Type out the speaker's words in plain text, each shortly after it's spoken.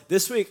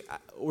this week,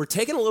 we're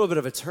taking a little bit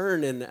of a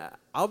turn, and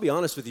I'll be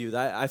honest with you,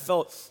 that I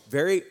felt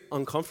very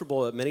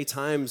uncomfortable at many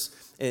times,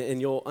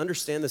 and you'll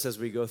understand this as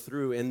we go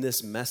through in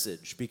this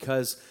message,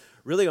 because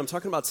really I'm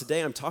talking about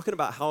today, I'm talking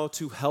about how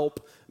to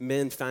help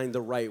men find the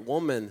right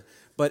woman,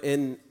 but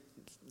in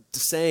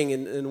saying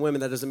in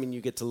women, that doesn't mean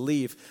you get to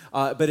leave,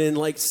 but in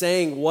like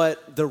saying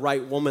what the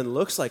right woman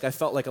looks like, I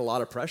felt like a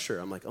lot of pressure.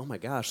 I'm like, oh my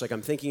gosh, like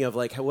I'm thinking of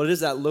like, what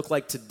does that look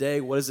like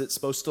today? What is it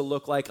supposed to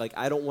look like? Like,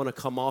 I don't want to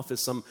come off as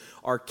some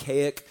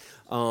archaic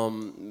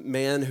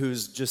man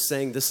who's just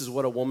saying this is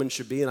what a woman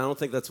should be, and I don't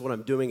think that's what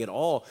I'm doing at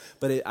all,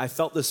 but I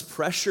felt this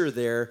pressure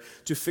there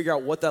to figure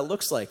out what that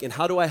looks like, and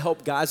how do I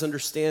help guys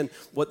understand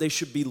what they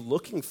should be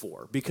looking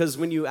for? Because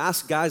when you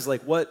ask guys,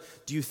 like, what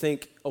do you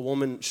think a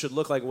woman should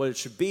look like, what it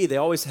should be, they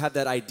always have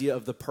that idea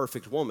of the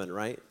perfect woman,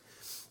 right?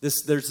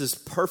 There's this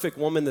perfect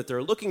woman that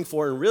they're looking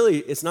for, and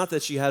really, it's not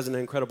that she has an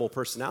incredible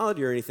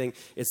personality or anything,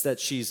 it's that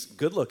she's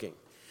good looking.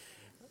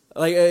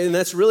 Like, and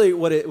that's really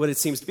what it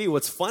seems to be.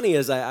 What's funny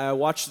is I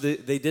watched,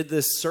 they did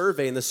this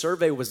survey, and the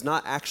survey was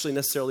not actually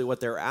necessarily what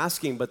they were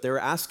asking, but they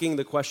were asking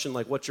the question,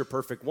 like, what's your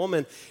perfect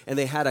woman? And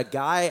they had a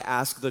guy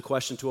ask the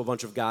question to a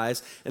bunch of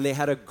guys, and they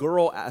had a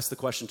girl ask the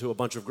question to a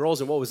bunch of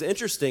girls. And what was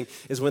interesting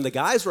is when the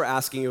guys were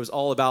asking, it was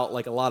all about,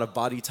 like, a lot of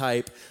body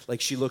type,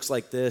 like, she looks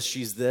like this,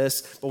 she's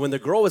this. But when the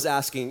girl was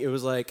asking, it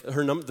was like,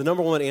 the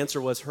number one answer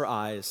was her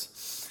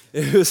eyes.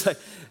 It was like...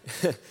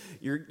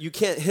 You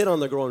can't hit on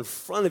the girl in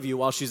front of you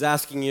while she's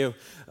asking you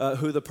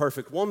who the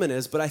perfect woman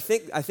is. But I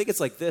think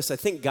it's like this. I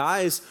think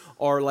guys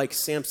are like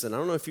Samson. I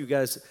don't know if you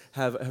guys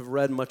have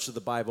read much of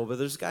the Bible, but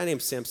there's a guy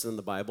named Samson in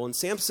the Bible. And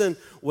Samson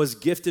was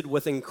gifted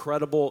with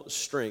incredible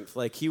strength.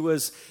 Like, he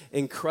was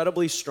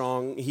incredibly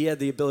strong. He had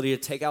the ability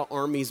to take out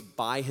armies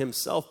by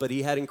himself, but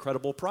he had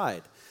incredible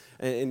pride.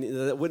 And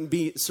that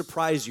wouldn't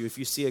surprise you if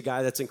you see a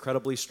guy that's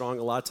incredibly strong.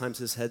 A lot of times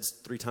his head's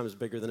 3 times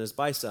bigger than his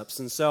biceps.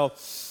 And so...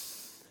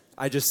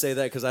 I just say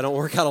that because I don't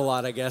work out a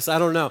lot, I guess. I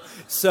don't know.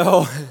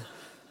 So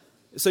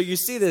you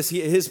see this.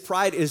 His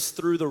pride is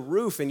through the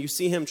roof, and you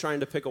see him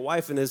trying to pick a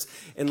wife,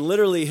 and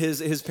literally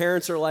his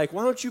parents are like,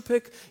 why don't you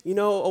pick,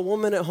 a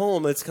woman at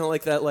home? It's kind of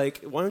like that, like,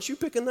 why don't you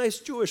pick a nice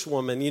Jewish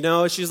woman?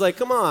 She's like,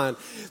 come on.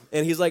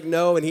 And he's like,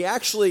 no. And he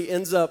actually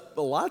ends up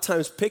a lot of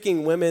times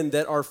picking women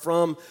that are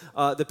from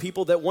the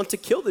people that want to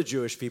kill the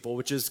Jewish people,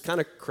 which is kind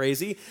of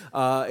crazy.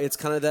 It's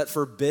kind of that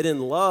forbidden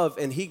love.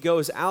 And he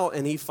goes out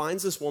and he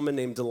finds this woman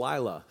named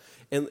Delilah.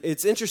 And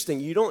it's interesting,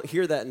 you don't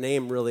hear that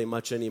name really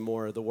much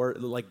anymore, the word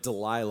like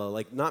Delilah.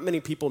 Like, not many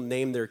people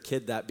name their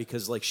kid that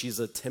because, like, she's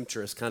a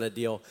temptress kind of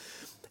deal.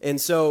 And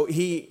so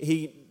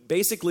he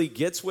basically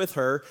gets with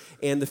her,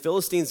 and the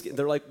Philistines,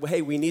 they're like,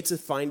 hey, we need to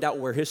find out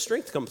where his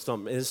strength comes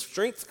from. And his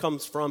strength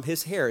comes from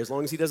his hair. As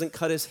long as he doesn't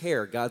cut his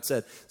hair, God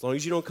said, as long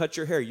as you don't cut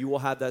your hair, you will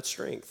have that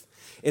strength.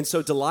 And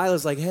so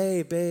Delilah's like,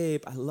 hey,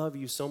 babe, I love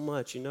you so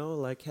much,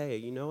 like, hey,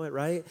 you know it,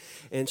 right?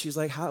 And she's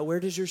like, where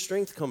does your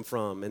strength come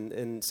from?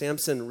 And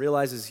Samson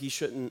realizes he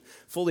shouldn't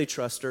fully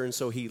trust her, and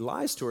so he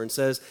lies to her and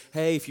says,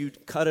 hey, if you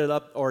cut it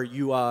up or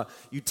you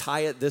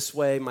tie it this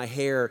way, my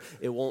hair,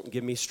 it won't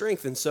give me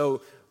strength. And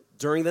so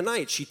during the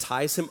night, she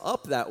ties him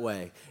up that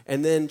way.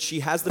 And then she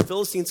has the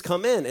Philistines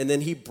come in, and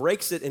then he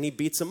breaks it and he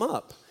beats him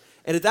up.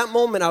 And at that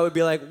moment, I would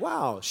be like,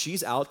 wow,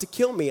 she's out to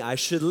kill me. I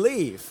should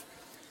leave.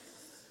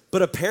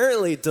 But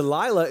apparently,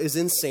 Delilah is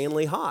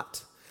insanely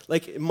hot.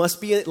 Like, it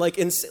must be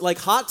like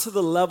hot to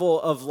the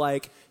level of,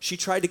 like, she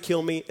tried to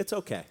kill me. It's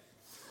okay.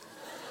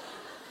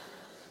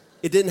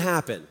 It didn't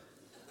happen,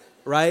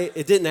 right?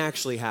 It didn't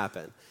actually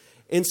happen.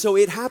 And so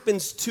it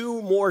happens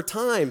 2 more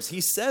times. He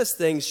says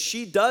things.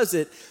 She does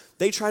it.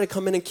 They try to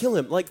come in and kill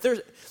him. Like,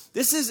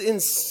 this is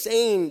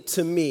insane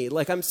to me.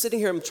 Like, I'm sitting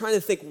here, I'm trying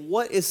to think,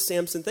 what is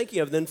Samson thinking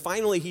of? Then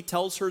finally, he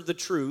tells her the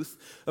truth.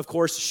 Of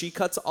course, she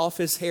cuts off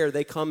his hair.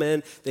 They come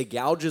in, they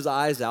gouge his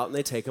eyes out, and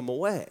they take him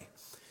away.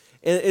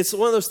 And it's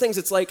one of those things,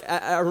 it's like,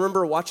 I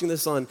remember watching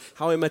this on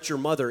How I Met Your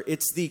Mother.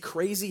 It's the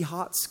crazy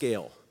hot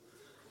scale.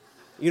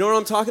 You know what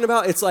I'm talking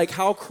about? It's like,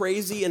 how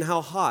crazy and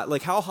how hot.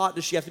 Like, how hot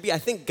does she have to be? I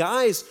think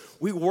guys,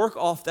 we work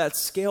off that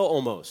scale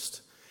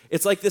almost.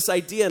 It's like this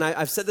idea, and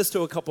I've said this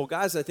to a couple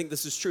guys, and I think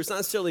this is true. It's not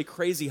necessarily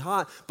crazy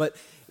hot, but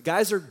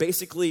guys are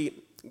basically,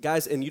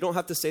 guys, and you don't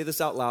have to say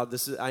this out loud.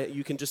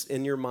 You can just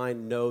in your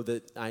mind know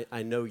that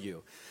I know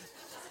you.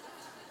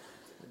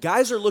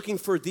 Guys are looking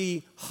for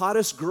the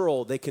hottest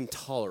girl they can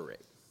tolerate.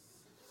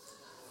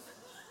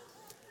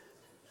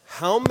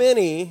 How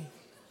many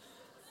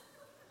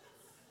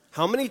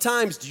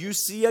times do you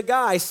see a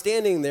guy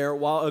standing there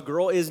while a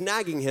girl is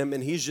nagging him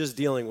and he's just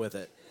dealing with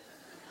it?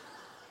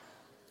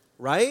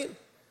 Right?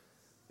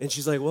 And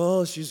she's like,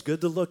 well, she's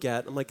good to look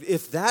at. I'm like,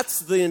 if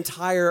that's the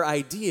entire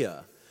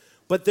idea.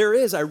 But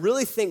I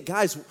really think,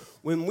 guys,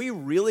 when we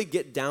really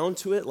get down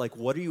to it, like,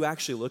 what are you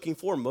actually looking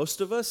for? Most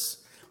of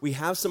us, we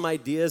have some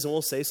ideas and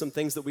we'll say some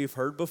things that we've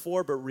heard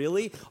before, but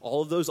really,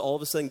 all of those all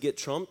of a sudden get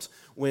trumped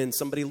when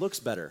somebody looks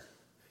better.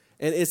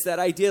 And it's that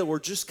idea, we're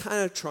just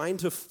kind of trying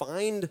to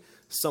find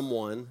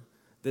someone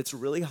that's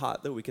really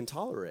hot that we can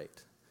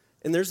tolerate.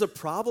 And there's a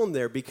problem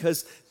there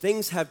because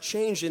things have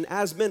changed. And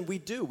as men, we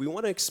do. We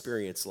want to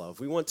experience love.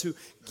 We want to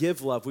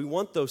give love. We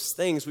want those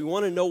things. We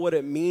want to know what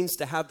it means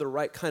to have the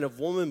right kind of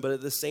woman. But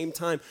at the same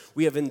time,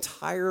 we have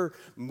entire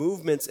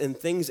movements and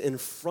things in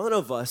front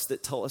of us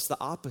that tell us the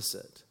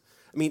opposite.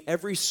 I mean,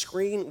 every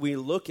screen we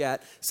look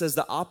at says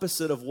the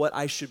opposite of what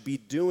I should be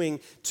doing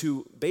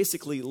to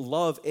basically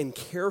love and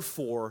care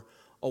for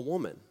a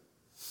woman.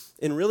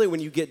 And really, when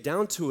you get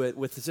down to it,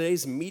 with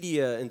today's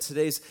media and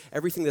today's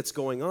everything that's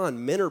going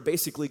on, men are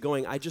basically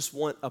going, I just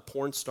want a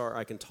porn star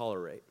I can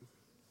tolerate.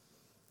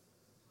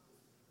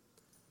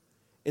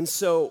 And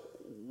so,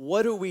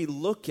 what do we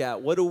look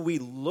at? What do we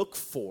look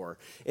for?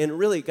 And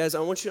really, guys,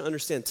 I want you to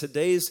understand,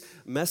 today's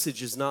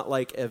message is not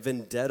like a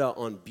vendetta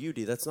on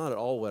beauty. That's not at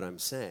all what I'm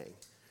saying.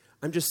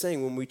 I'm just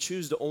saying when we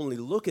choose to only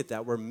look at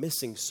that, we're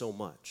missing so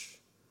much.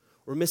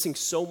 We're missing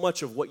so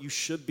much of what you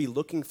should be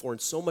looking for and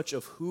so much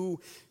of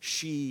who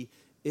she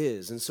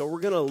is. And so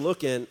we're going to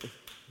look in.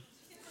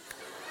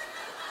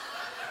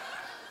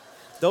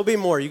 There'll be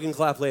more. You can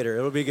clap later.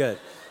 It'll be good.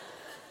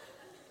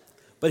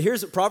 But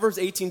here's Proverbs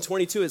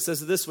 18:22. It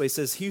says it this way. It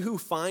says, he who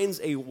finds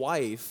a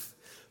wife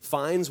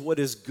finds what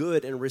is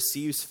good and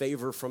receives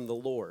favor from the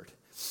Lord.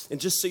 And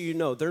just so you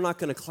know, they're not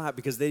going to clap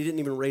because they didn't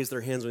even raise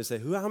their hands when they say,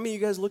 how many of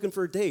you guys looking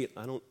for a date?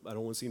 I don't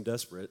want to seem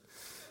desperate.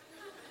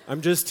 I'm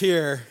just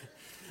here.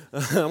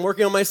 I'm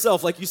working on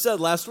myself, like you said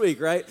last week,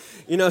 right?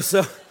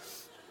 So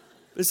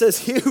it says,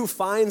 he who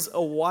finds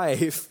a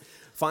wife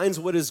finds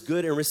what is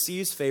good and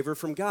receives favor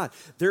from God.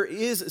 There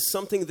is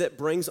something that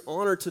brings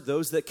honor to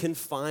those that can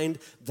find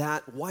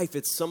that wife.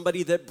 It's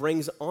somebody that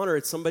brings honor.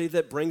 It's somebody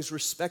that brings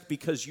respect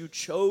because you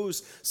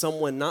chose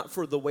someone not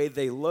for the way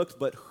they looked,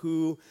 but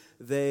who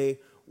they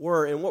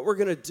were. And what we're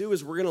going to do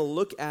is we're going to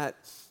look at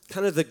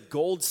kind of the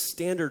gold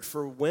standard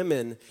for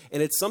women,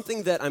 and it's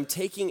something that I'm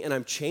taking and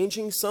I'm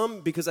changing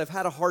some because I've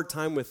had a hard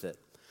time with it.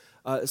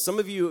 Some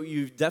of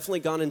you've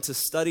definitely gone into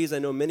studies. I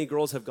know many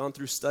girls have gone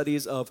through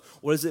studies of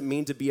what does it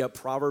mean to be a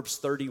Proverbs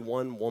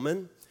 31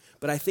 woman,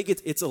 but I think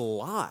it's a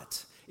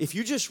lot. If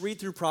you just read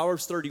through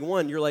Proverbs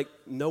 31, you're like,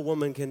 no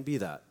woman can be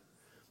that.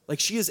 Like,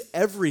 she is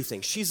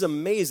everything. She's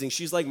amazing.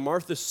 She's like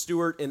Martha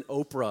Stewart and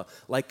Oprah,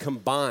 like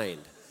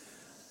combined.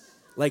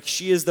 Like,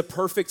 she is the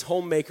perfect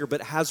homemaker,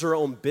 but has her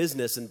own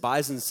business and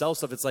buys and sells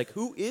stuff. It's like,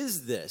 who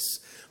is this?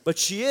 But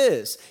she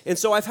is. And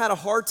so I've had a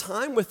hard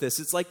time with this.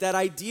 It's like that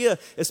idea,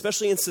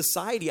 especially in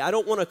society. I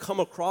don't want to come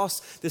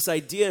across this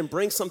idea and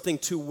bring something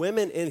to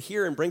women in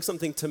here and bring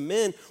something to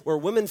men where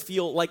women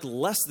feel like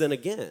less than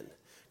again.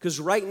 Because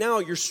right now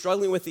you're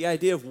struggling with the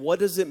idea of what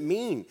does it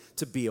mean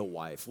to be a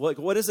wife?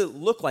 What does it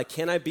look like?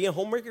 Can I be a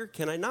homemaker?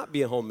 Can I not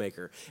be a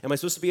homemaker? Am I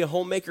supposed to be a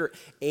homemaker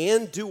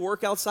and do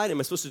work outside? Am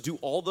I supposed to do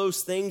all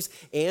those things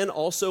and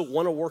also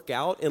want to work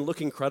out and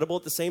look incredible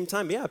at the same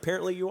time? Yeah,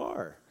 apparently you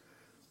are.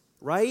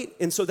 Right?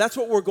 And so that's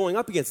what we're going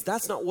up against.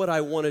 That's not what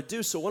I want to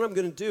do. So what I'm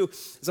going to do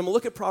is I'm going to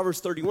look at Proverbs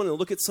 31 and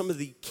look at some of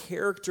the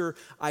character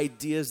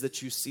ideas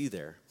that you see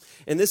there.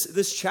 And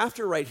this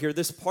chapter right here,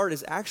 this part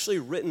is actually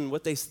written,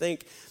 what they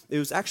think, it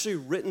was actually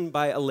written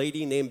by a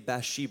lady named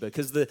Bathsheba.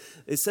 Because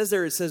it says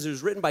it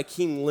was written by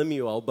King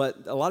Lemuel,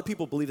 but a lot of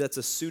people believe that's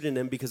a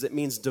pseudonym because it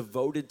means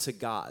devoted to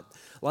God.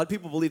 A lot of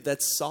people believe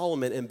that's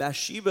Solomon, and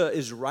Bathsheba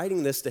is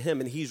writing this to him,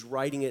 and he's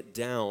writing it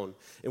down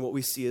in what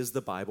we see as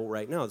the Bible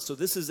right now. So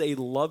this is a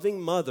loving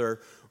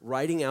mother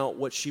writing out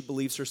what she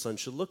believes her son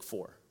should look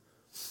for.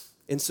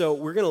 And so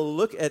we're going to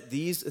look at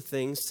these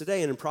things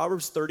today. And in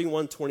Proverbs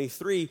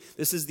 31:23,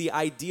 this is the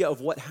idea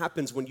of what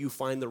happens when you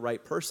find the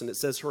right person. It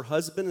says, her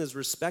husband is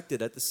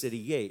respected at the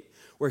city gate,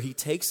 where he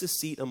takes a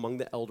seat among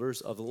the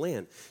elders of the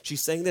land.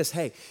 She's saying this,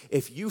 hey,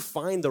 if you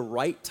find the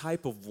right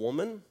type of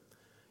woman,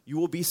 you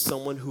will be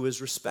someone who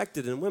is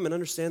respected. And women,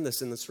 understand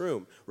this in this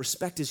room.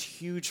 Respect is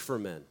huge for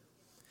men.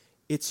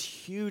 It's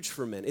huge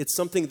for men. It's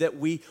something that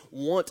we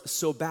want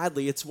so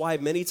badly. It's why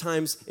many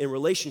times in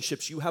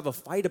relationships you have a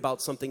fight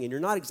about something and you're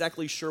not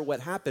exactly sure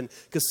what happened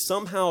because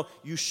somehow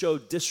you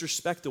showed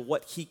disrespect to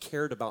what he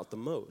cared about the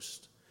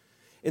most.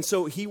 And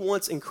so he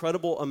wants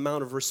incredible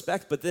amount of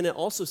respect, but then it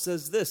also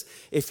says this,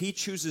 if he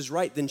chooses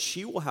right, then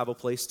she will have a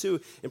place too.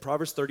 In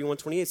Proverbs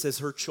 31:28 it says,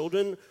 her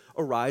children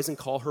arise and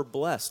call her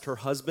blessed, her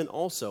husband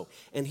also,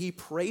 and he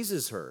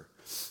praises her.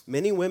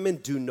 Many women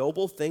do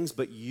noble things,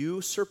 but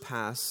you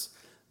surpass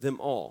them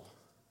all.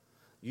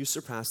 You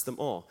surpass them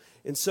all.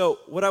 And so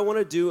what I want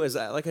to do is,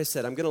 like I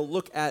said, I'm going to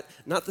look at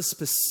not the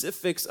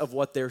specifics of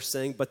what they're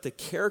saying, but the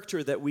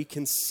character that we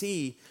can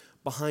see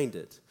behind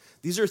it.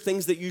 These are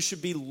things that you should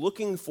be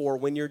looking for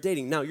when you're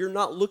dating. Now, you're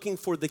not looking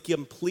for the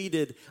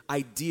completed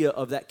idea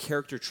of that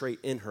character trait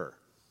in her.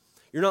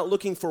 You're not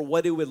looking for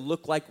what it would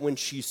look like when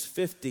she's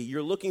 50.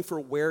 You're looking for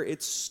where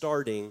it's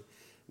starting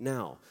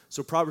now.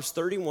 So Proverbs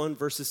 31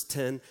 verses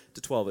 10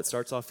 to 12, it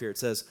starts off here. It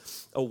says,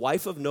 a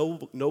wife of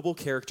noble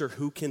character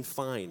who can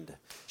find?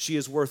 She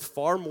is worth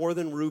far more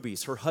than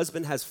rubies. Her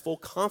husband has full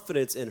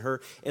confidence in her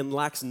and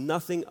lacks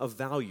nothing of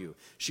value.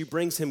 She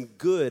brings him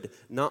good,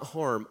 not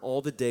harm,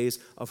 all the days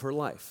of her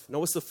life. Now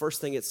what's the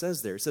first thing it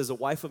says there? It says a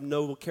wife of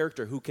noble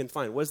character who can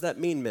find. What does that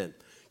mean, men?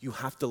 You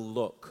have to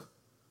look.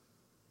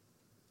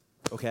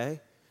 okay?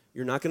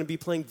 You're not going to be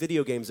playing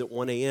video games at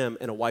 1 a.m.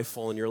 and a wife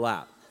fall in your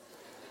lap.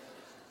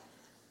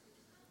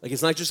 Like,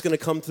 it's not just going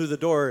to come through the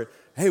door,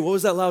 hey, what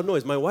was that loud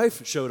noise? My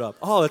wife showed up.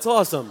 Oh, that's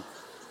awesome.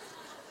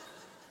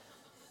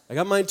 I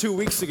got mine 2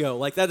 weeks ago.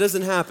 Like, that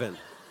doesn't happen.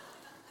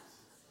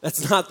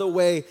 That's not the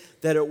way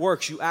that it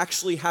works. You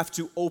actually have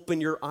to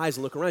open your eyes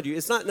and look around you.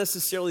 It's not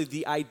necessarily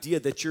the idea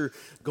that you're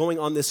going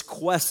on this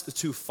quest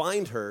to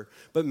find her,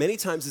 but many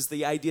times it's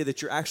the idea that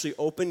you're actually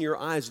open your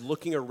eyes,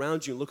 looking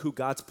around you, and look who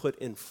God's put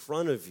in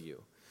front of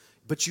you.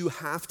 But you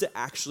have to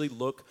actually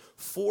look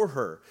for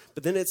her.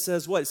 But then it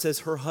says what? It says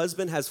her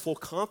husband has full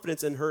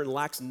confidence in her and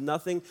lacks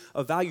nothing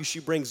of value. She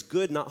brings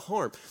good, not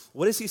harm.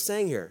 What is he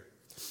saying here?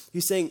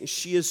 He's saying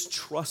she is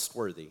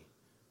trustworthy.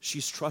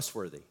 She's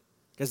trustworthy.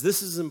 Because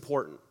this is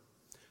important.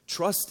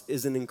 Trust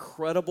is an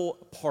incredible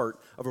part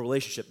of a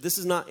relationship. This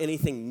is not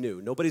anything new.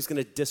 Nobody's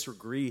going to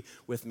disagree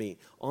with me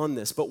on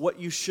this. But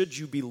what should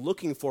you be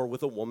looking for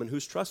with a woman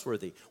who's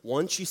trustworthy?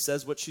 One, she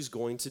says what she's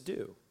going to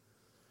do.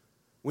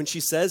 When she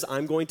says,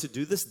 I'm going to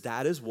do this,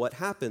 that is what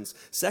happens.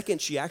 Second,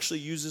 she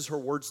actually uses her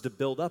words to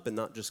build up and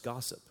not just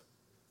gossip.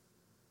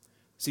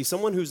 See,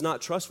 someone who's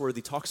not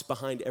trustworthy talks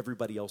behind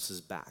everybody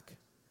else's back.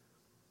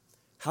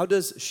 How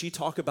does she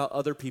talk about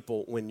other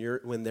people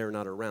when they're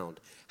not around?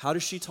 How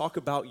does she talk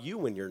about you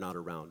when you're not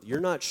around? You're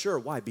not sure.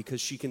 Why?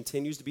 Because she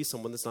continues to be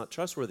someone that's not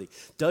trustworthy.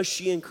 Does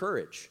she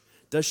encourage?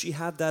 Does she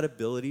have that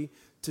ability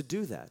to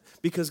do that?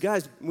 Because,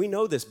 guys, we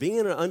know this. Being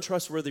in an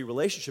untrustworthy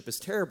relationship is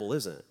terrible,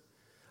 isn't it?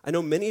 I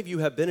know many of you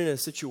have been in a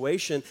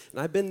situation, and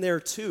I've been there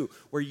too,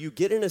 where you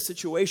get in a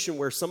situation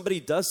where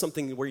somebody does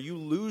something where you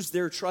lose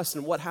their trust,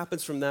 and what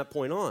happens from that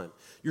point on?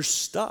 You're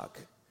stuck.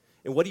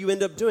 And what do you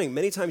end up doing?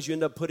 Many times you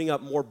end up putting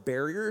up more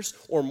barriers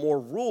or more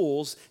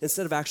rules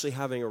instead of actually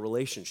having a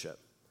relationship.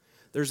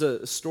 There's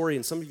a story,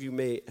 and some of you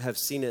may have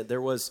seen it.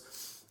 There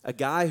was a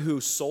guy who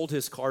sold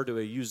his car to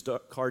a used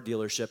car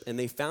dealership, and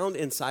they found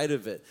inside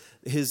of it,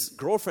 his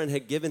girlfriend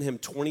had given him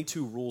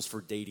 22 rules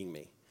for dating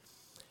me.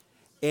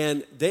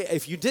 And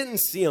if you didn't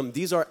see them,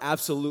 these are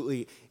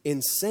absolutely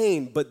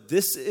insane, but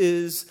this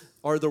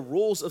are the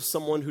rules of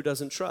someone who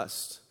doesn't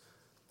trust.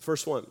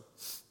 First one.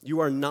 You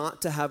are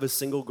not to have a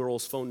single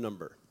girl's phone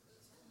number.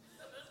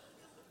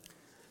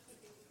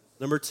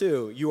 Number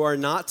 2, you are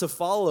not to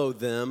follow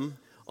them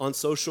on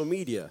social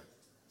media.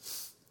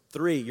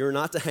 3, you're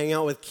not to hang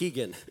out with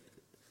Keegan,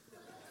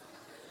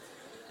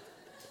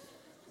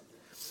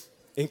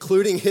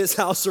 including his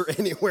house or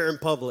anywhere in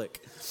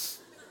public.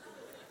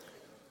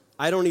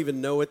 I don't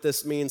even know what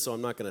this means, so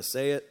I'm not going to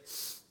say it.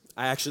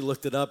 I actually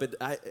looked it up.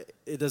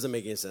 It doesn't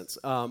make any sense.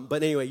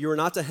 But anyway, you are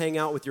not to hang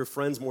out with your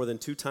friends more than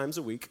 2 times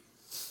a week.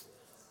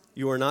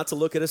 You are not to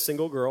look at a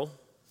single girl.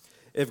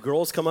 If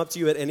girls come up to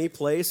you at any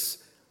place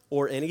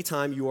or any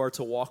time, you are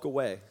to walk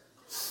away.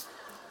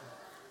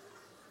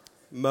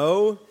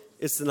 Mo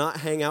is to not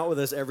hang out with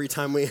us every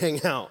time we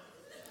hang out.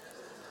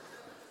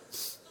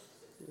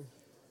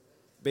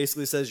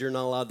 Basically says you're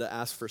not allowed to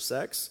ask for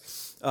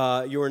sex.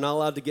 You are not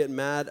allowed to get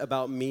mad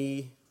about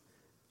me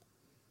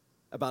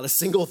about a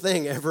single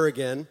thing ever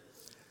again.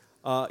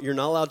 You're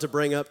not allowed to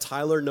bring up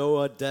Tyler,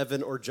 Noah,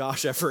 Devin, or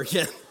Josh ever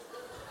again.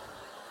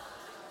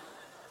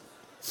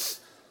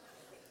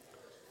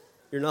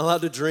 You're not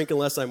allowed to drink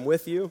unless I'm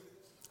with you.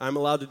 I'm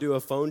allowed to do a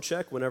phone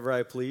check whenever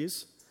I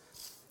please.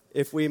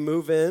 If we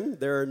move in,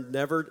 there are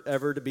never,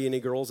 ever to be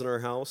any girls in our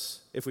house.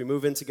 If we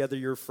move in together,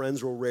 your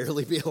friends will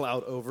rarely be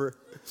allowed over.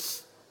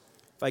 If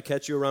I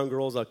catch you around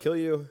girls, I'll kill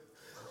you.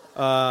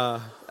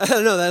 I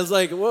don't know, that's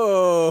like,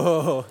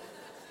 whoa.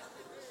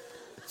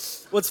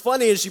 What's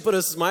funny is she put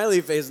a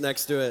smiley face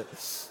next to it.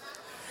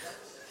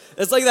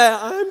 It's like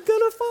that, I'm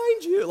gonna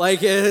find you.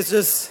 Like, it's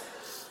just,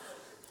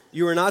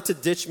 you are not to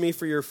ditch me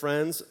for your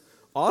friends.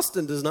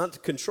 Austin does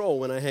not control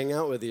when I hang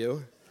out with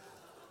you.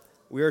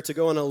 We are to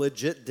go on a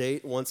legit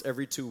date once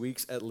every 2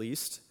 weeks at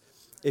least.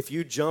 If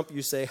you jump,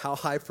 you say, how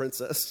high,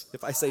 princess?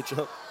 If I say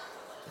jump.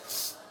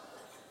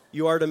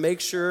 You are to make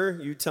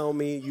sure you tell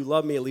me you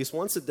love me at least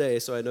once a day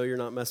so I know you're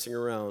not messing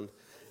around.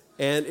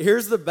 And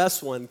here's the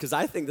best one, because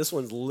I think this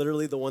one's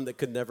literally the one that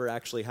could never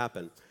actually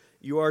happen.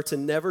 You are to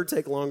never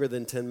take longer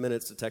than 10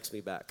 minutes to text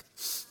me back.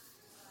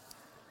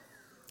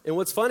 And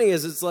what's funny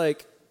is it's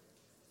like,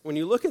 when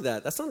you look at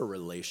that, that's not a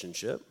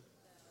relationship,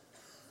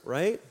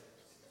 right?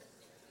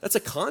 That's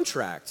a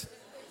contract.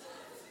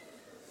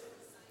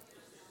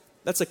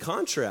 That's a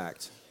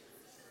contract.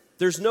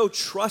 There's no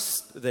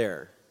trust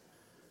there.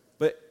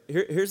 But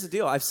here's the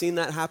deal. I've seen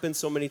that happen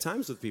so many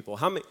times with people.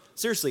 How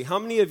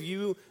many of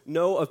you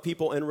know of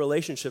people in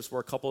relationships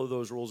where a couple of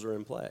those rules are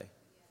in play?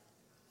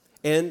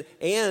 And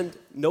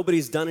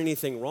nobody's done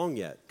anything wrong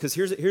yet. Because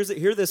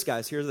hear this,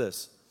 guys. Hear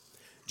this.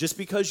 Just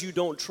because you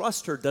don't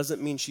trust her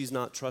doesn't mean she's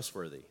not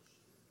trustworthy,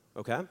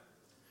 okay?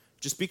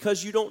 Just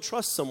because you don't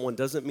trust someone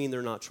doesn't mean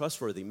they're not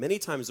trustworthy. Many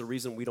times the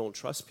reason we don't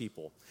trust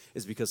people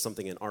is because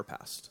something in our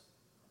past,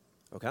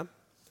 okay?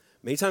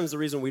 Many times the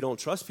reason we don't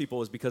trust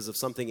people is because of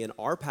something in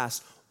our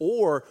past,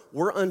 or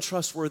we're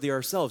untrustworthy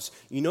ourselves.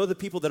 You know the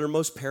people that are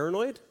most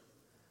paranoid?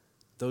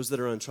 Those that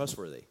are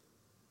untrustworthy.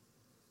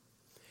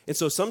 And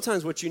so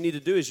sometimes what you need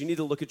to do is you need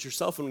to look at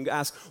yourself and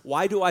ask,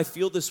 why do I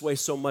feel this way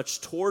so much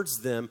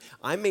towards them?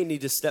 I may need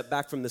to step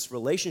back from this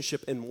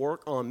relationship and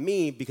work on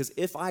me, because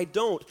if I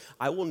don't,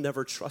 I will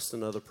never trust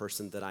another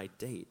person that I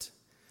date.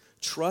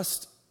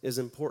 Trust is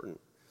important.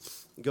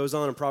 It goes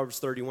on in Proverbs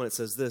 31, it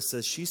says this, it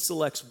says, she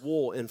selects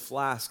wool and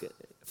flax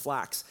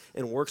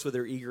and works with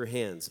her eager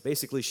hands.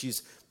 Basically,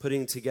 she's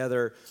putting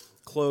together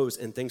clothes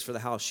and things for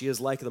the house. She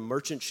is like the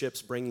merchant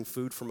ships bringing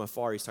food from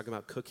afar. He's talking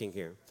about cooking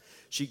here.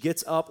 She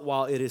gets up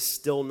while it is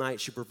still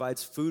night. She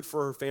provides food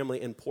for her family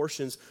and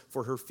portions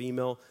for her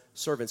female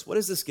servants. What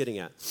is this getting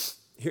at?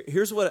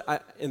 Here's what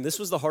and this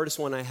was the hardest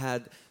one I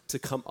had to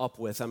come up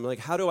with. I'm like,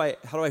 how do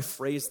I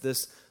phrase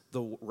this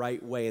the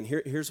right way? And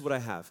here's what I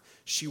have.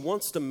 She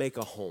wants to make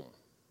a home,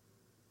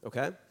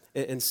 okay?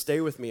 And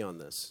stay with me on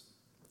this.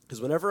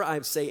 Because whenever I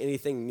say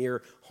anything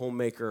near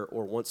homemaker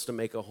or wants to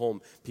make a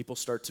home, people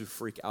start to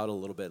freak out a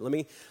little bit. Let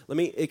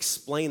me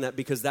explain that,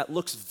 because that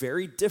looks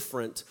very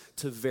different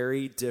to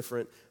very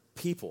different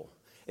people.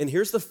 And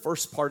here's the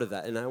first part of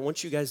that, and I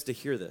want you guys to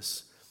hear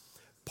this.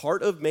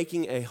 Part of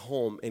making a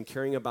home and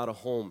caring about a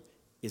home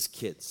is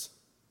kids.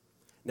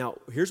 Now,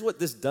 here's what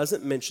this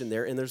doesn't mention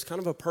there, and there's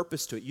kind of a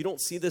purpose to it. You don't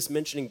see this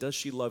mentioning, does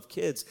she love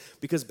kids?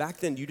 Because back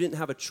then, you didn't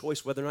have a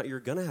choice whether or not you're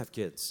going to have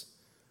kids.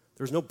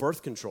 There was no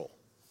birth control.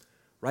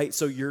 Right?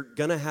 So you're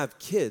going to have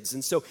kids.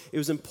 And so it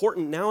was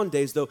important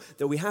nowadays, though,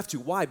 that we have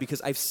to. Why?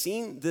 Because I've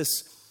seen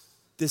this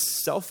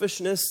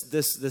selfishness,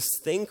 this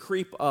thing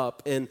creep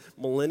up in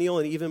millennial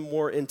and even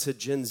more into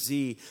Gen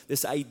Z,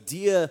 this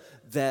idea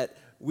that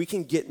we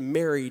can get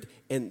married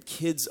and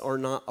kids are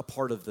not a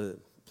part of the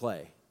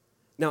play.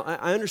 Now,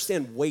 I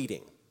understand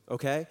waiting.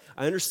 Okay?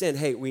 I understand,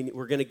 hey,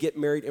 we're going to get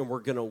married and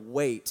we're going to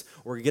wait.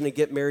 We're going to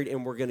get married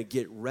and we're going to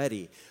get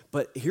ready.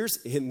 But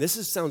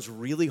sounds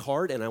really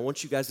hard, and I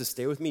want you guys to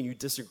stay with me, and you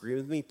disagree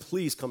with me,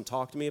 please come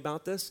talk to me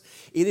about this.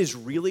 It is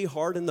really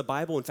hard in the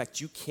Bible. In fact,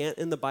 you can't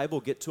in the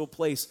Bible get to a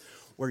place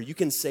where you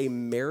can say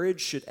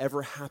marriage should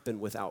ever happen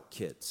without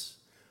kids.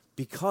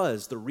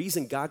 Because the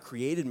reason God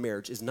created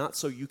marriage is not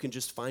so you can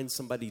just find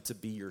somebody to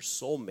be your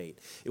soulmate.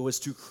 It was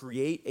to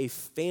create a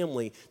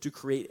family, to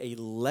create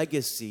a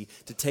legacy,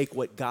 to take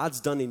what God's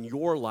done in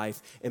your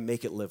life and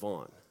make it live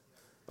on.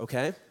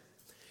 Okay?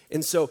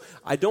 And so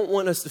I don't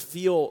want us to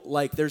feel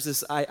like there's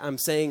this, I'm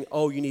saying,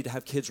 oh, you need to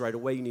have kids right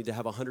away, you need to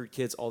have 100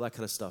 kids, all that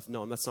kind of stuff.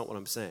 No, that's not what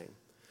I'm saying.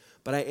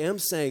 But I am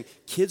saying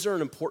kids are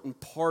an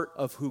important part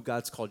of who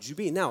God's called you to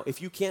be. Now,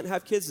 if you can't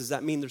have kids, does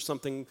that mean there's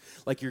something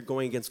like you're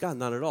going against God?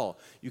 Not at all.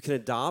 You can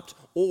adopt,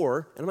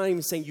 and I'm not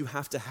even saying you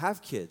have to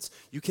have kids.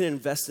 You can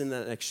invest in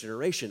that next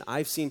generation.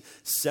 I've seen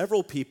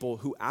several people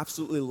who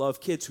absolutely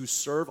love kids, who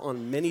serve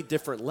on many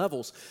different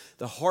levels.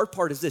 The hard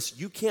part is this: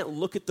 you can't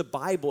look at the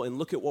Bible and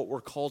look at what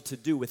we're called to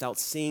do without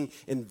seeing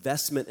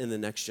investment in the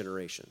next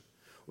generation,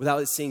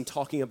 without seeing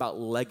talking about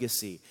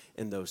legacy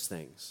and those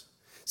things.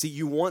 See,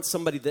 you want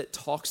somebody that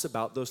talks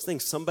about those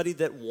things, somebody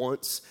that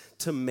wants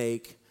to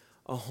make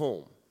a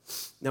home.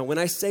 Now, when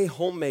I say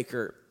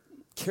homemaker,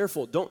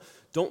 careful, don't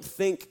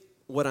think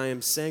what I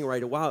am saying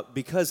right away,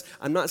 because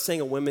I'm not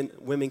saying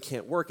women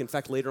can't work. In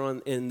fact, later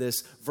on in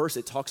this verse,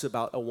 it talks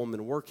about a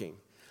woman working.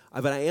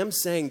 But I am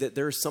saying that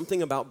there is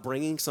something about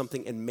bringing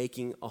something and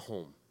making a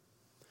home.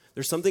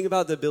 There's something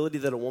about the ability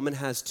that a woman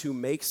has to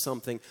make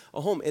something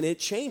a home, and it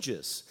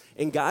changes.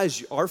 And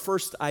guys, our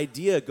first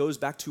idea goes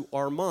back to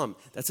our mom.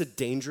 That's a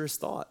dangerous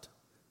thought,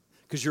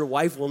 because your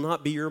wife will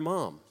not be your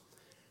mom.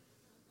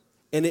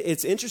 And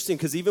it's interesting,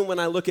 because even when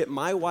I look at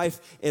my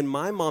wife and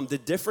my mom, the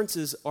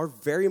differences are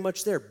very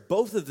much there.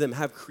 Both of them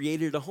have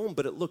created a home,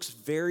 but it looks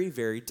very,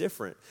 very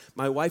different.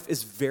 My wife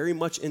is very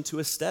much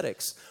into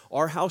aesthetics.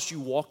 Our house,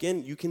 you walk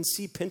in, you can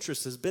see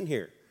Pinterest has been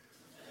here.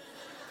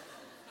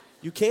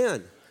 You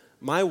can.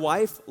 My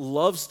wife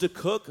loves to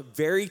cook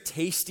very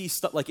tasty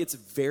stuff. Like, it's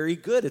very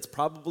good. It's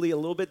probably a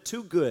little bit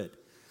too good.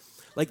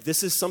 Like,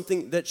 this is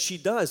something that she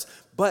does.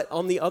 But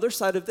on the other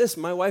side of this,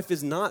 my wife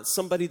is not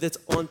somebody that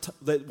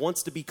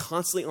wants to be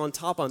constantly on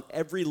top on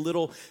every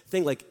little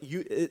thing. Like,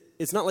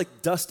 it's not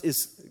like dust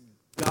is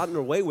gotten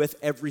away with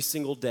every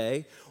single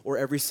day or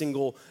every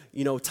single,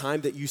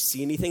 time that you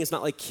see anything. It's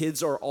not like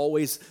kids are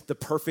always the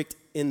perfect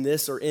in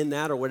this or in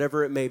that or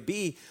whatever it may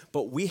be.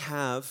 But we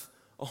have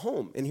a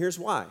home. And here's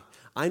why.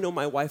 I know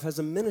my wife has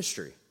a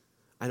ministry.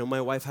 I know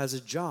my wife has a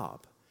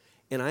job.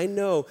 And I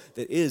know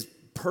that it is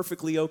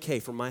perfectly okay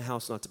for my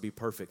house not to be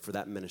perfect for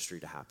that ministry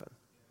to happen.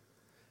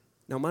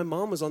 Now, my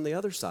mom was on the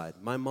other side.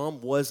 My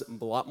mom was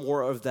a lot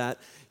more of that.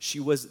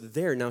 She was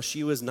there. Now,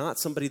 she was not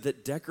somebody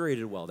that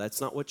decorated well. That's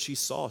not what she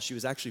saw. She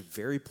was actually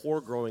very poor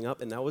growing up,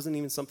 and that wasn't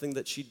even something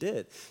that she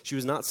did. She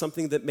was not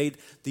something that made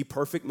the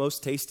perfect,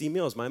 most tasty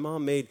meals. My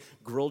mom made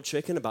grilled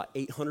chicken about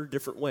 800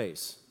 different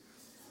ways.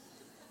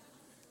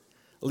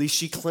 At least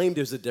she claimed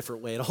it was a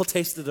different way. It all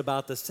tasted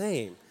about the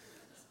same.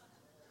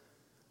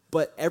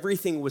 But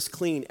everything was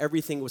clean.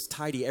 Everything was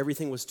tidy.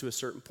 Everything was to a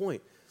certain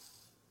point.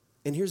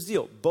 And here's the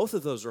deal. Both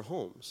of those are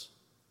homes.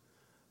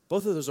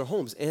 Both of those are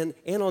homes. And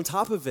on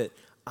top of it,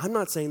 I'm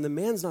not saying the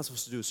man's not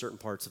supposed to do certain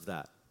parts of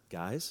that,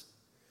 guys.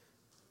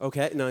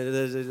 Okay,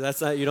 no,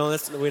 that's not, we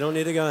don't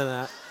need to go in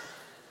that.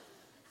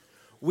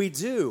 We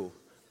do.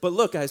 But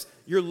look, guys,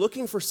 you're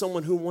looking for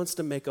someone who wants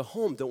to make a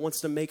home, that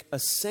wants to make a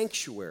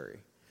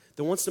sanctuary,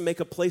 that wants to make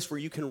a place where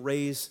you can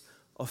raise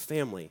a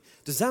family.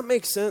 Does that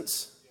make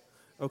sense?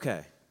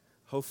 Okay,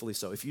 hopefully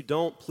so. If you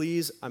don't,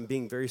 please, I'm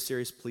being very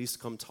serious, please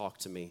come talk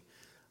to me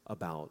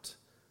about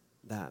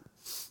that.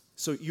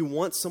 So you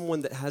want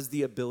someone that has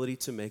the ability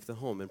to make the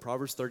home. In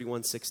Proverbs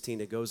 31:16,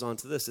 it goes on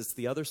to this. It's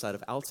the other side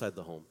of outside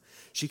the home.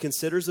 She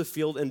considers a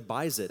field and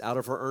buys it out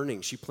of her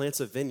earnings. She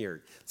plants a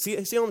vineyard. See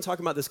how I'm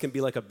talking about? This can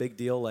be like a big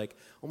deal, like,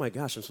 oh my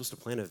gosh, I'm supposed to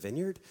plant a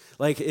vineyard?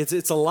 Like,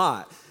 it's a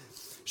lot.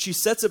 She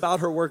sets about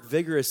her work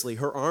vigorously.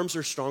 Her arms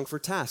are strong for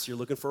tasks. You're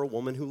looking for a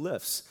woman who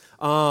lifts.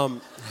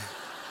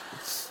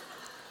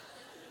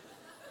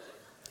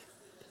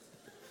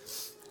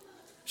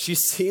 She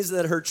sees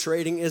that her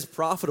trading is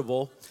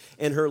profitable,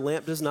 and her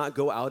lamp does not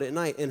go out at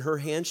night. In her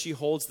hand she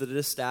holds the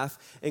distaff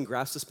and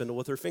grasps the spindle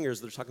with her fingers.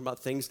 They're talking about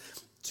things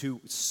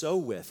to sew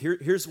with.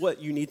 Here's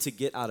what you need to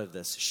get out of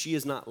this. She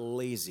is not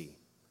lazy.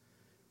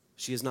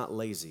 She is not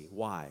lazy.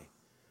 Why?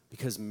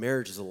 Because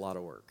marriage is a lot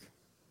of work.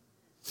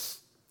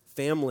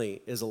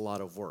 Family is a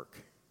lot of work.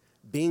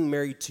 Being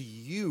married to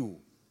you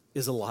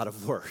is a lot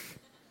of work.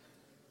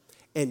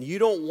 And you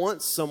don't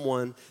want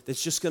someone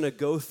that's just going to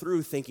go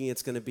through thinking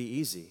it's going to be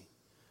easy.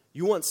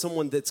 You want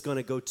someone that's going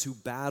to go to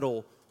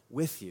battle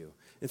with you.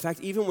 In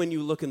fact, even when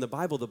you look in the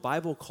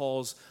Bible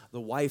calls the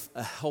wife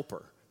a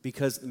helper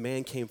because the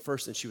man came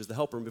first and she was the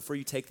helper. And before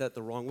you take that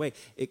the wrong way,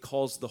 it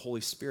calls the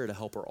Holy Spirit a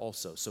helper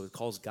also. So it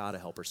calls God a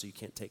helper, so you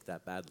can't take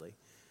that badly.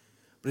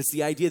 But it's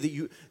the idea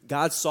that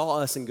God saw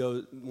us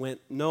and went,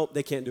 nope,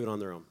 they can't do it on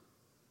their own.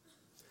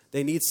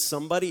 They need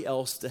somebody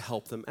else to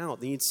help them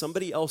out. They need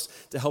somebody else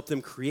to help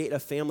them create a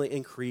family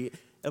and create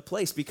a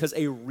place, because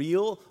a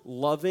real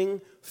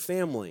loving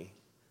family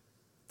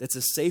that's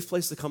a safe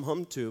place to come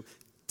home to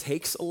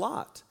takes a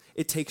lot.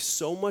 It takes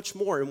so much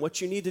more. And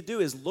what you need to do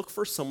is look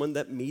for someone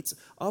that meets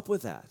up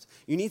with that.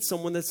 You need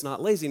someone that's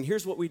not lazy. And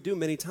here's what we do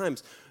many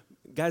times.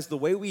 Guys, the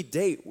way we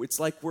date, it's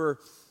like we're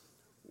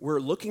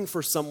looking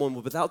for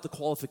someone without the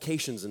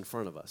qualifications in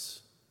front of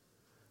us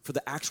for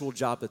the actual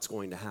job that's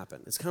going to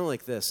happen. It's kind of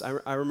like this.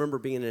 I remember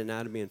being in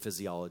anatomy and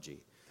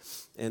physiology.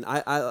 And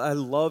I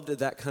loved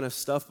that kind of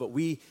stuff, but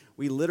we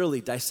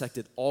literally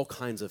dissected all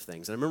kinds of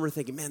things. And I remember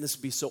thinking, man, this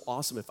would be so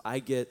awesome if I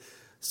get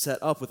set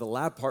up with a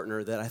lab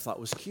partner that I thought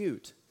was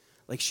cute.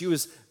 Like, she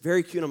was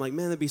very cute. I'm like,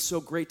 man, that'd be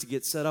so great to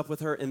get set up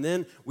with her. And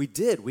then we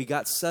did. We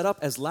got set up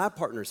as lab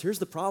partners. Here's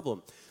the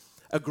problem.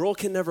 A girl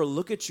can never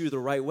look at you the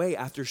right way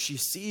after she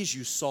sees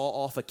you saw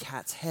off a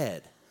cat's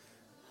head.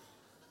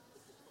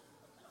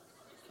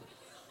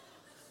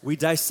 We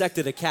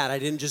dissected a cat. I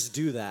didn't just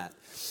do that.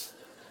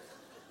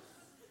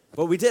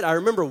 But we did. I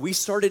remember we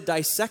started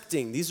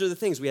dissecting. These are the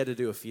things. We had to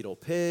do a fetal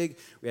pig.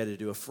 We had to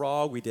do a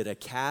frog. We did a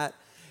cat.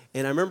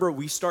 And I remember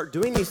we start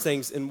doing these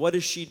things, and what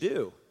does she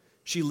do?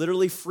 She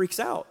literally freaks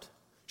out.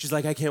 She's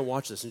like, I can't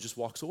watch this, and just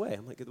walks away.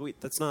 I'm like,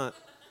 wait, that's not.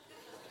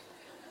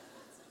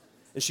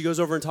 And she goes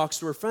over and talks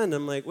to her friend.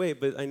 I'm like, wait,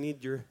 but I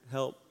need your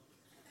help.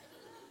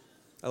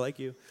 I like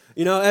you.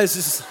 It's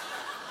just.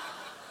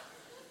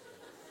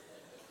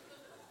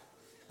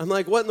 I'm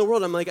like, what in the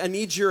world? I'm like, I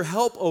need your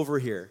help over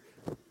here.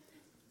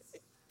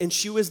 And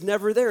she was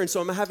never there. And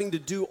so I'm having to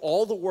do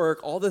all the work,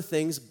 all the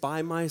things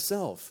by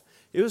myself.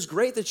 It was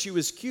great that she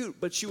was cute,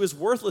 but she was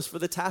worthless for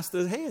the task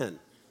at hand.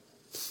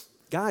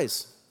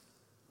 Guys,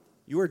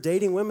 you are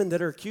dating women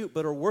that are cute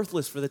but are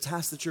worthless for the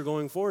task that you're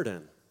going forward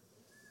in.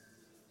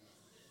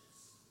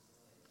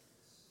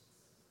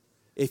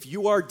 If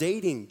you are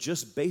dating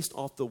just based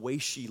off the way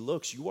she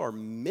looks, you are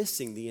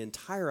missing the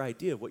entire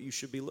idea of what you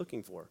should be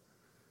looking for.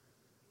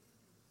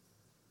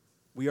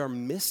 We are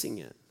missing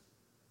it.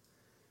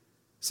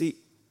 See,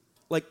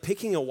 like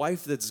picking a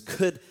wife that's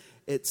good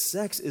at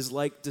sex is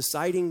like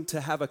deciding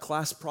to have a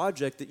class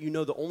project that you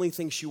know the only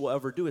thing she will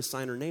ever do is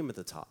sign her name at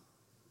the top.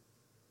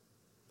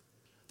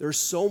 There's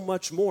so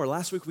much more.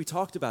 Last week we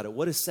talked about it.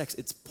 What is sex?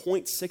 It's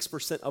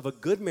 0.6% of a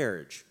good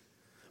marriage.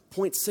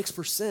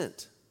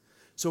 0.6%.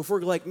 So if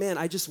we're like, man,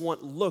 I just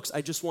want looks,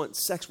 I just want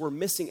sex, we're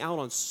missing out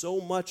on so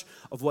much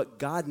of what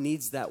God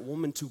needs that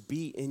woman to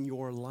be in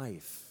your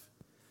life.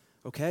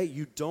 Okay?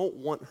 You don't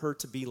want her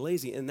to be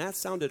lazy. And that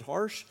sounded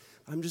harsh.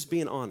 I'm just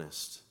being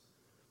honest.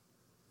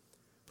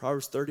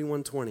 Proverbs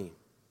 31:20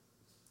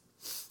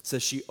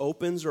 says, she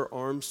opens her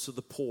arms to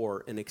the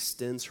poor and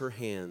extends her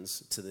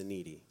hands to the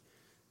needy.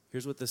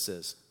 Here's what this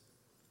is.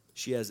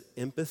 She has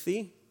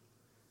empathy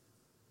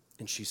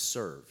and she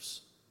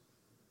serves.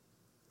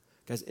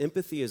 Guys,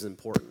 empathy is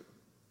important.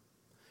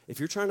 If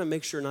you're trying to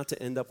make sure not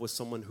to end up with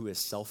someone who is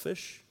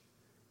selfish,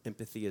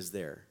 empathy is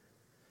there.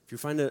 If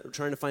you're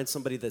trying to find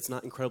somebody that's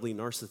not incredibly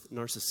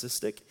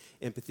narcissistic,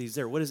 empathy is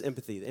there. What is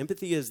empathy?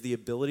 Empathy is the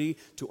ability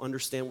to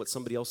understand what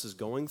somebody else is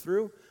going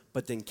through,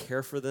 but then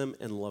care for them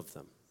and love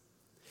them.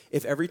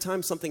 If every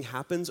time something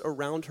happens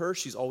around her,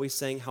 she's always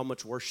saying how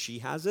much worse she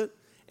has it,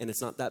 and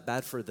it's not that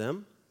bad for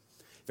them.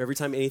 If every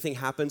time anything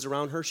happens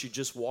around her, she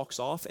just walks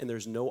off and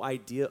there's no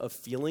idea of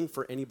feeling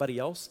for anybody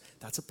else,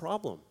 that's a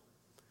problem.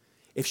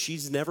 if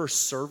she's never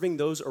serving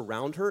those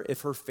around her,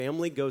 if her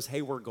family goes,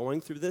 hey, we're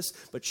going through this,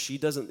 but she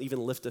doesn't even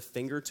lift a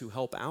finger to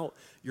help out,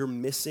 you're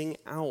missing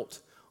out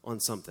on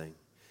something.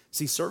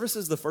 See, service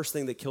is the first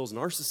thing that kills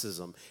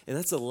narcissism, and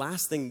that's the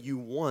last thing you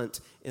want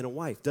in a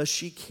wife. Does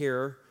she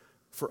care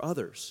for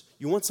others?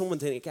 You want someone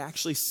to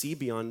actually see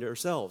beyond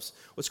themselves.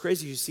 What's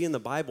crazy, you see in the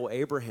Bible,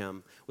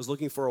 Abraham was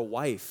looking for a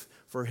wife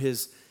for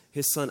his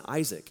son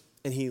Isaac.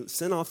 And he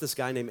sent off this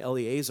guy named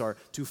Eliezer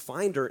to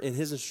find her, and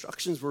his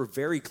instructions were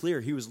very clear.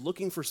 He was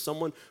looking for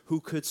someone who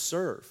could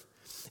serve.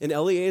 And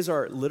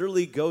Eliezer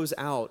literally goes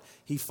out.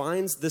 He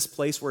finds this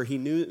place where he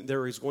knew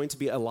there was going to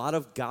be a lot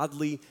of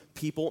godly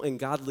people and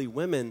godly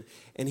women,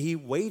 and he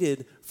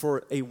waited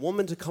for a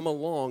woman to come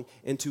along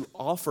and to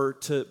offer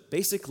to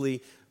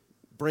basically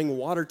bring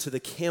water to the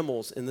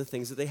camels and the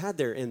things that they had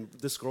there. And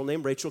this girl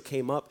named Rachel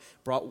came up,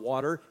 brought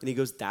water, and he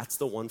goes, that's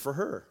the one for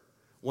her,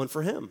 one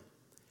for him.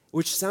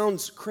 Which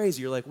sounds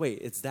crazy. You're like, wait,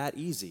 it's that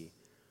easy.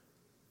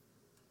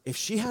 If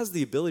she has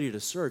the ability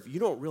to serve, you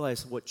don't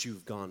realize what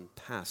you've gone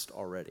past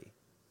already.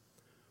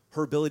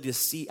 Her ability to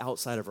see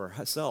outside of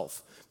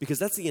herself. Because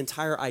that's the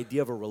entire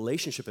idea of a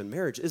relationship in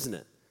marriage, isn't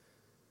it?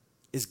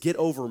 Is get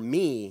over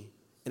me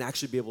and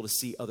actually be able to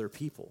see other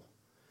people.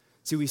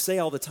 See, we say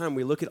all the time,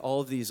 we look at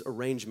all of these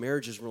arranged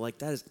marriages, and we're like,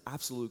 that is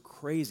absolute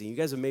crazy. You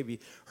guys have maybe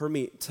heard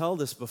me tell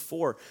this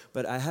before,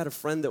 but I had a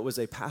friend that was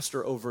a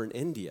pastor over in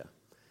India.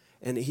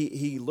 And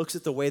he looks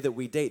at the way that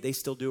we date. They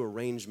still do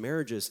arranged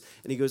marriages.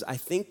 And he goes, I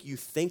think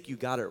you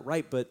got it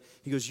right, but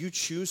he goes, you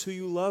choose who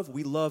you love.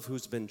 We love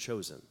who's been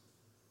chosen.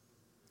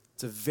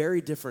 It's a very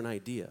different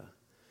idea.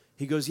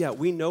 He goes, yeah,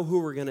 we know who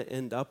we're going to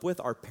end up with.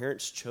 Our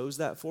parents chose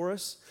that for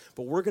us,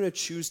 but we're going to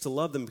choose to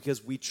love them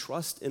because we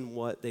trust in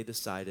what they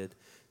decided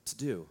to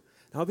do.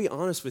 Now, I'll be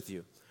honest with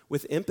you.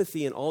 With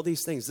empathy and all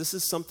these things, this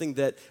is something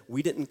that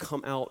we didn't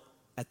come out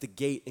at the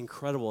gate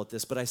incredible at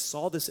this, but I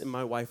saw this in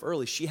my wife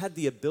early. She had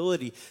the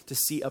ability to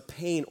see a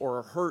pain or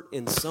a hurt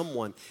in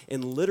someone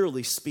and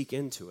literally speak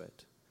into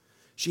it.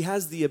 She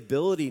has the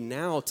ability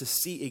now to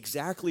see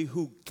exactly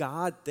who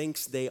God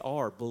thinks they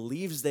are,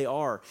 believes they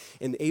are,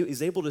 and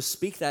is able to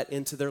speak that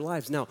into their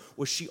lives. Now,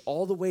 was she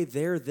all the way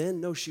there then?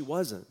 No, she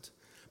wasn't.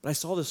 But I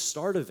saw the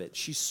start of it.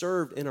 She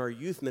served in our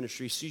youth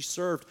ministry. She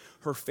served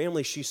her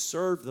family. She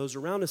served those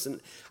around us. And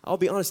I'll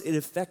be honest, it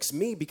affects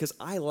me because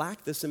I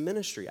lack this in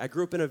ministry. I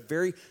grew up in a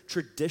very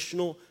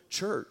traditional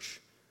church,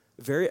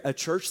 a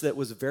church that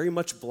was very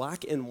much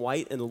black and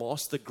white and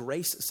lost the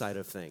grace side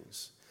of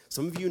things.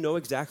 Some of you know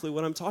exactly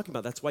what I'm talking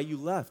about. That's why you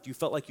left. You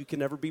felt like you could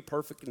never be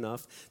perfect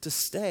enough to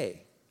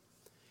stay.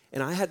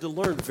 And I had to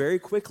learn very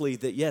quickly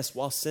that, yes,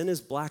 while sin is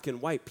black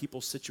and white,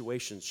 people's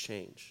situations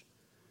change.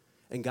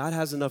 And God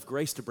has enough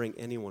grace to bring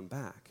anyone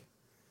back.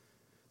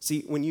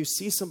 See, when you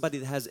see somebody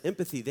that has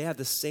empathy, they have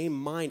the same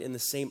mind and the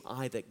same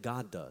eye that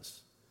God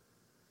does.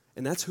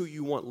 And that's who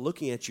you want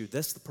looking at you.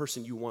 That's the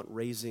person you want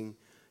raising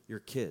your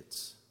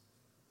kids.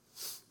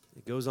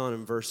 It goes on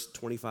in verse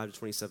 25 to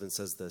 27,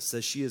 says this. It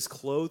says, she is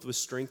clothed with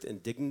strength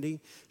and dignity.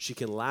 She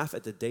can laugh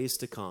at the days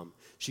to come.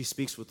 She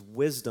speaks with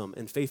wisdom,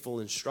 and faithful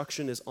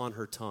instruction is on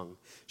her tongue.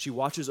 She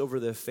watches over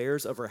the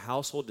affairs of her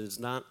household and does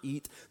not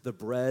eat the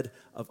bread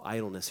of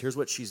idleness. Here's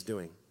what she's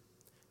doing.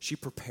 She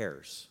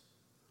prepares.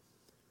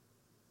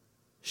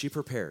 She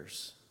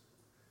prepares.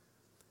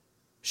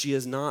 She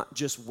is not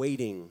just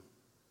waiting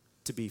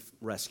to be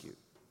rescued.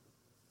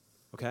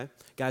 Okay?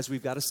 Guys,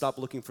 we've got to stop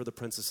looking for the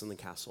princess in the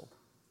castle.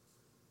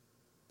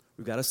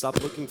 We've got to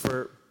stop looking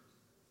for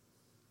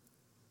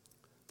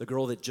the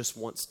girl that just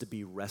wants to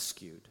be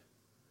rescued.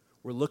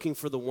 We're looking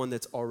for the one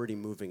that's already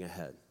moving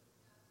ahead.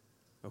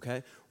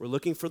 Okay? We're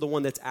looking for the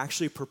one that's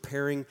actually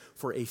preparing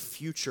for a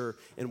future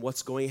and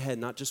what's going ahead,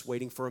 not just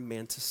waiting for a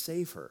man to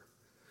save her.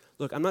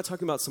 Look, I'm not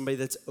talking about somebody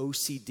that's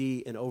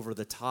OCD and over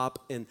the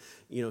top and,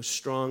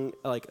 strung,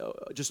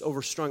 just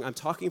overstrung. I'm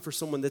talking for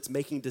someone that's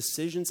making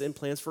decisions and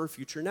plans for her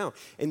future now.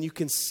 And you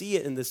can see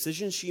it in the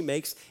decisions she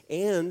makes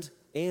and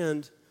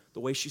the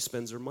way she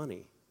spends her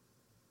money.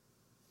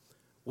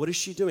 What is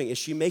she doing? Is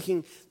she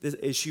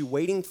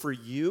waiting for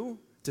you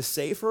to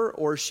save her,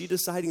 or is she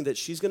deciding that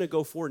she's going to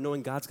go forward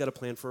knowing God's got a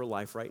plan for her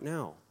life right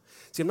now?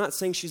 See, I'm not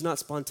saying she's not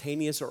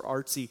spontaneous or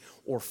artsy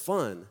or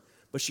fun,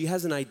 but she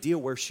has an idea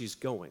where she's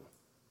going.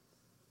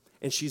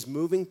 And she's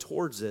moving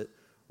towards it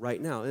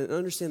right now. And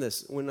understand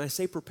this, when I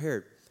say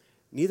prepared,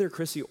 neither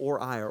Chrissy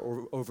or I are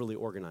overly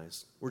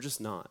organized. We're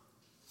just not.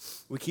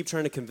 We keep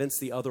trying to convince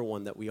the other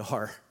one that we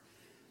are.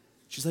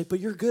 She's like, but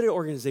you're good at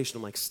organization.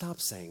 I'm like,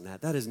 stop saying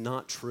that. That is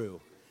not true.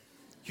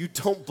 You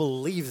don't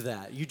believe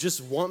that. You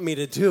just want me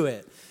to do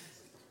it.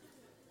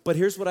 But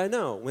here's what I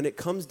know. When it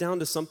comes down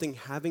to something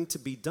having to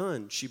be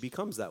done, she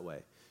becomes that way.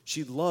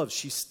 She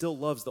still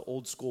loves the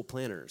old school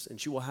planners, and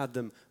she will have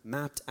them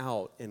mapped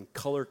out and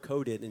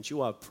color-coded, and she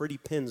will have pretty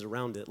pins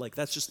around it. Like,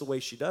 that's just the way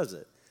she does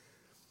it.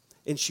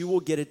 And she will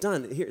get it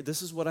done. Here,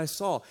 this is what I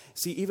saw.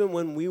 See, even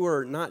when we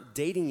were not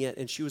dating yet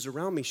and she was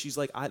around me, she's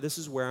like, this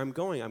is where I'm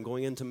going. I'm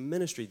going into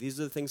ministry. These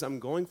are the things I'm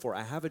going for.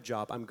 I have a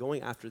job. I'm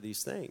going after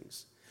these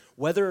things.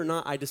 Whether or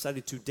not I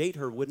decided to date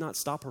her would not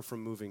stop her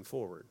from moving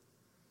forward.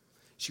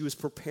 She was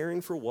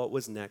preparing for what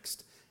was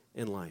next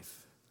in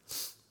life.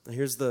 Now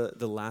here's the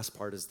last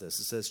part is this.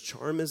 It says,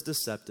 charm is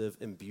deceptive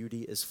and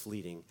beauty is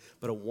fleeting,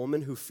 but a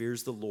woman who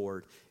fears the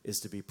Lord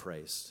is to be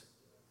praised.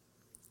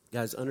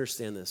 Guys,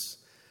 understand this.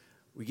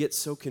 We get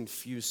so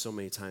confused so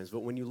many times,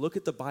 but when you look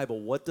at the Bible,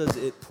 what does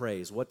it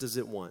praise? What does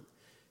it want?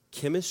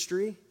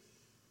 Chemistry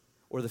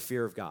or the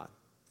fear of God?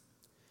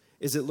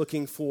 Is it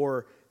looking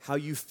for how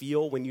you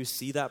feel when you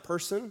see that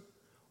person?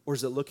 Or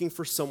is it looking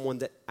for someone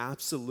that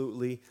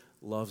absolutely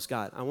loves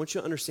God? I want you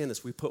to understand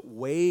this. We put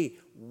way,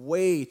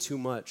 way too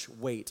much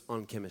weight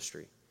on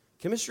chemistry.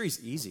 Chemistry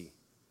is easy.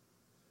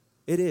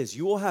 It is.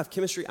 You will have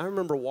chemistry. I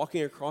remember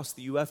walking across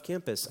the UF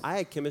campus. I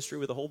had chemistry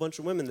with a whole bunch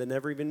of women that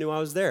never even knew I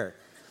was there.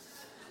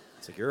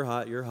 It's like, you're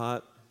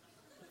hot.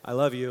 I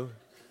love you.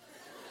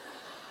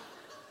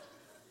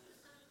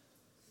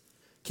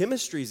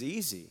 Chemistry is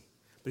easy.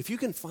 But if you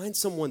can find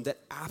someone that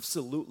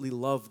absolutely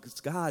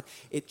loves God,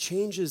 it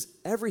changes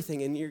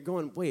everything. And you're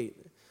going, wait,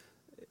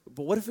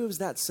 but what if it was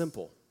that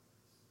simple?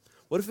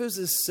 What if it was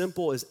as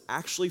simple as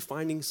actually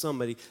finding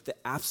somebody that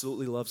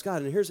absolutely loves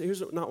God? And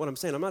here's not what I'm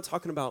saying. I'm not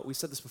talking about, we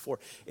said this before,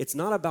 it's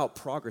not about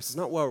progress. It's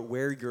not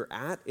where you're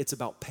at. It's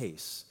about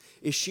pace.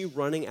 Is she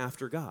running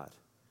after God?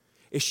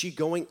 Is she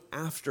going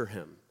after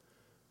him?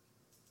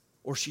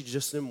 Or is she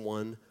just in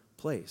one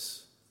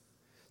place?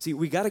 See,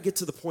 we got to get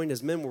to the point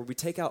as men where we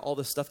take out all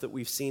the stuff that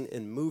we've seen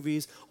in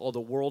movies, all the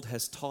world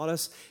has taught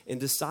us, and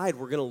decide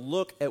we're going to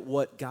look at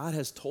what God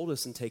has told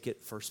us and take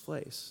it first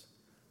place.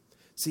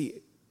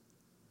 See,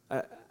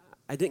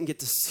 I didn't get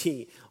to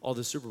see all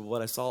the Super Bowl,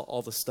 but I saw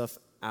all the stuff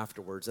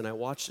afterwards, and I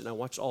watched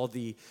all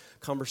the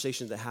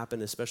conversations that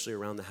happened, especially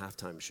around the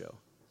halftime show.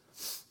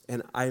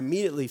 And I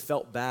immediately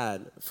felt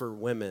bad for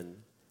women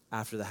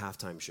after the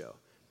halftime show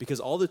because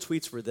all the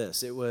tweets were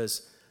this. It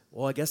was,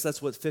 well, I guess that's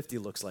what 50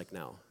 looks like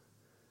now.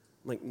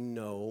 I'm like,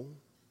 no,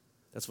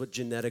 that's what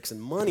genetics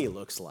and money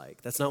looks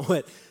like. That's not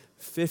what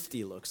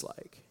 50 looks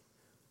like.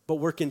 But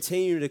we're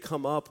continuing to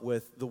come up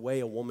with the way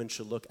a woman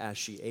should look as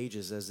she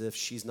ages, as if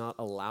she's not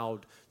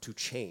allowed to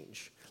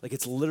change. Like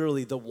it's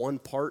literally the one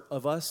part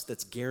of us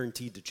that's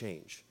guaranteed to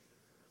change.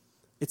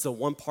 It's the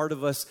one part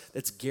of us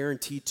that's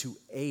guaranteed to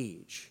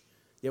age.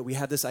 Yet we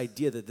have this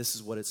idea that this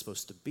is what it's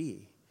supposed to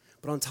be.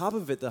 But on top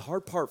of it, the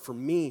hard part for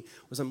me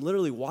was I'm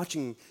literally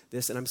watching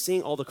this and I'm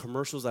seeing all the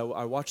commercials. I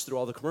watched through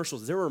all the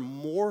commercials. There are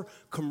more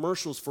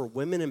commercials for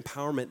women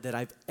empowerment that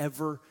I've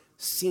ever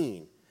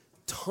seen.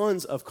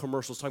 Tons of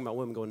commercials talking about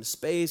women going to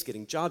space,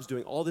 getting jobs,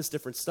 doing all this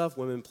different stuff,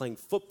 women playing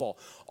football,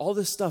 all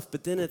this stuff.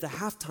 But then at the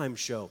halftime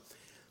show,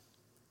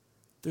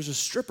 there's a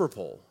stripper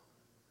pole.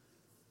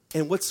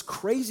 And what's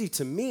crazy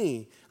to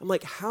me, I'm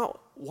like,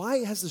 why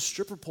has the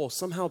stripper pole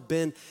somehow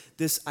been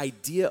this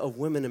idea of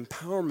women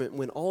empowerment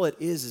when all it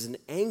is an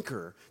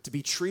anchor to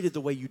be treated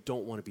the way you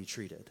don't want to be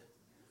treated?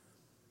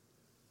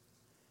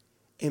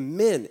 And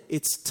men,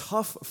 it's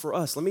tough for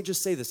us. Let me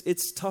just say this.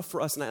 It's tough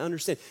for us, and I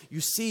understand.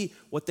 You see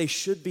what they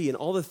should be and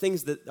all the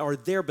things that are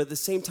there, but at the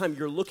same time,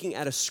 you're looking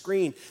at a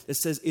screen that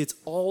says it's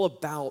all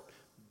about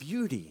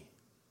beauty.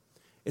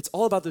 It's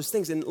all about those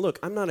things. And look,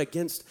 I'm not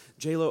against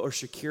J-Lo or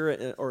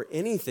Shakira or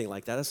anything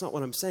like that. That's not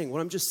what I'm saying. What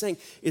I'm just saying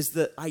is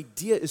the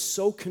idea is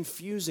so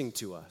confusing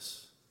to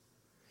us.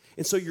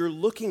 And so you're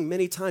looking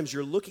many times,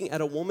 you're looking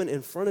at a woman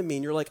in front of me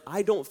and you're like,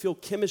 I don't feel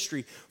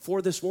chemistry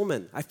for this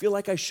woman. I feel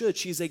like I should.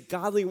 She's a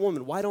godly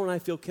woman. Why don't I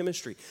feel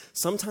chemistry?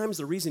 Sometimes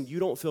the reason you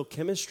don't feel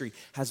chemistry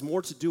has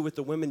more to do with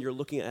the women you're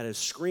looking at a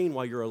screen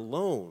while you're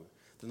alone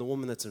than the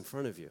woman that's in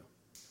front of you.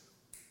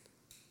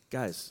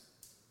 Guys,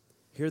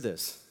 hear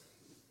this.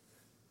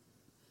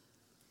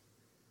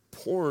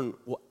 Porn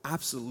will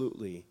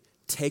absolutely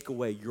take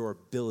away your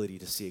ability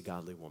to see a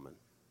godly woman.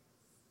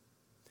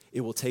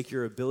 It will take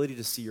your ability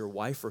to see your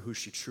wife for who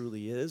she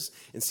truly is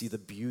and see the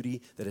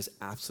beauty that is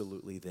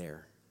absolutely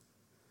there.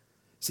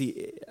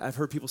 See, I've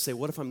heard people say,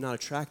 what if I'm not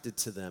attracted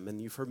to them?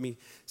 And you've heard me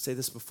say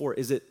this before.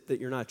 Is it that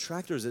you're not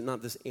attracted or is it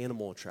not this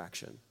animal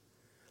attraction?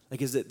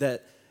 Like, is it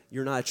that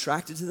you're not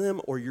attracted to them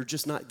or you're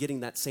just not getting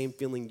that same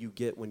feeling you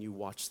get when you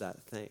watch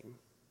that thing?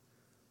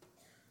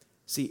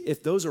 See,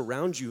 if those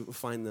around you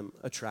find them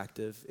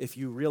attractive, if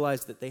you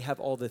realize that they have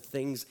all the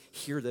things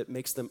here that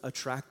makes them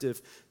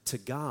attractive to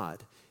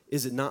God,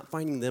 is it not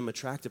finding them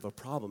attractive a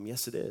problem?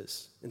 Yes, it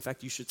is. In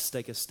fact, you should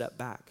take a step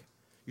back.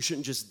 You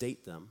shouldn't just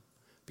date them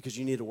because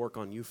you need to work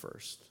on you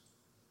first.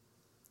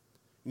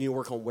 You need to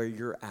work on where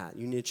you're at.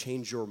 You need to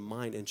change your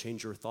mind and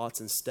change your thoughts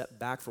and step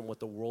back from what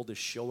the world is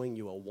showing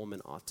you a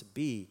woman ought to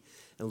be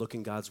and look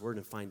in God's word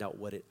and find out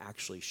what it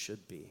actually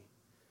should be.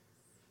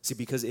 See,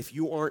 because if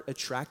you aren't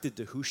attracted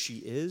to who she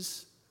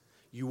is,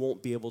 you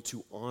won't be able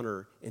to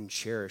honor and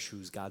cherish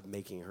who's God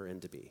making her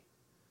into be.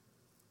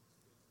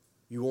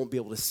 You won't be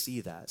able to see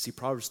that. See,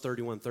 Proverbs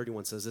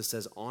 31:31 says this,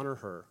 says, honor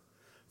her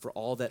for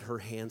all that her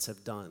hands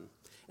have done,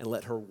 and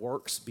let her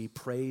works be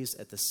praised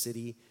at the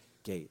city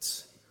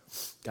gates.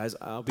 Guys,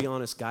 I'll be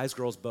honest, guys,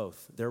 girls,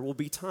 both. There will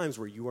be times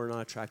where you are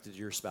not attracted to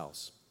your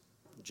spouse.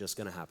 It's just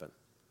going to happen.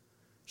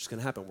 It's going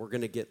to happen. We're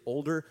going to get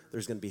older.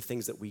 There's going to be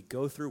things that we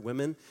go through.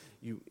 Women,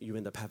 you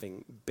end up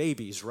having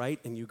babies, right?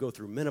 And you go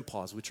through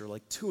menopause, which are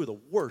like two of the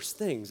worst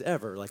things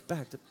ever. Like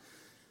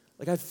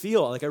I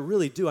feel, like I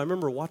really do. I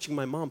remember watching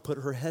my mom put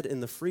her head in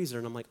the freezer,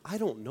 and I'm like, I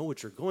don't know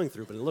what you're going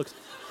through, but it looks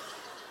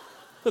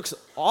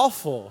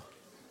awful.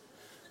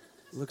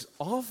 It looks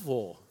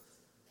awful.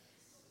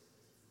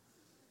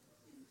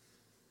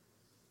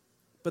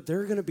 But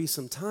there are going to be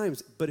some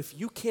times, but if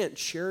you can't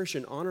cherish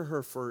and honor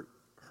her for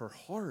her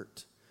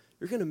heart,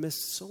 you're going to miss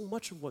so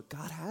much of what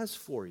God has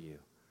for you.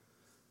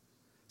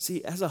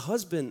 See, as a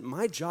husband,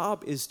 my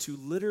job is to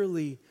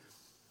literally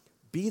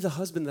be the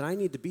husband that I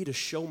need to be to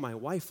show my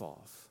wife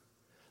off.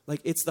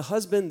 Like, it's the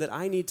husband that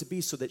I need to be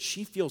so that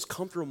she feels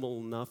comfortable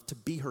enough to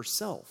be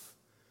herself.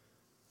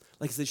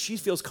 Like, that she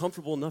feels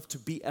comfortable enough to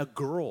be a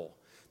girl,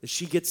 that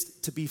she gets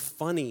to be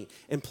funny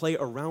and play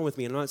around with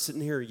me. And I'm not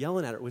sitting here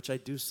yelling at her, which I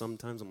do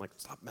sometimes. I'm like,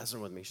 stop messing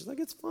with me. She's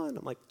like, it's fun.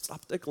 I'm like,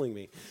 stop tickling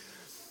me.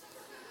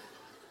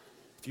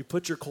 If you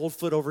put your cold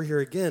foot over here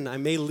again, I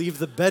may leave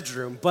the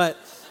bedroom. But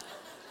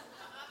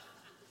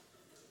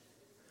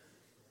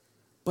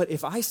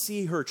if I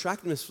see her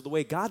attractiveness for the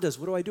way God does,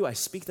 what do? I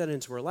speak that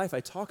into her life. I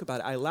talk about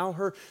it. I allow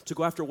her to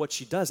go after what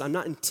she does. I'm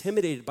not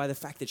intimidated by the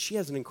fact that she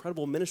has an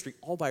incredible ministry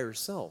all by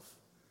herself.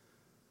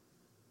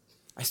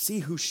 I see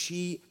who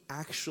she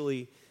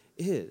actually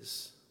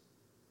is.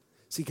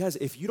 See, guys,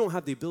 if you don't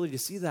have the ability to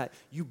see that,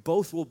 you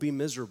both will be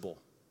miserable.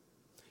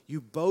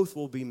 You both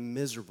will be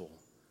miserable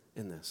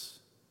in this.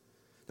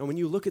 Now, when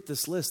you look at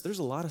this list, there's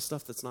a lot of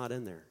stuff that's not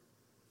in there.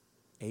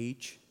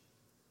 Age.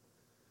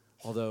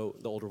 Although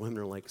the older women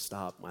are like,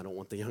 stop, I don't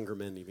want the younger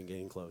men even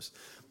getting close.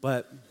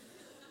 But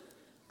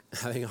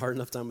having a hard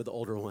enough time with the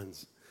older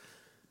ones.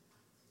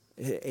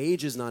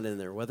 Age is not in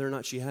there. Whether or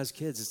not she has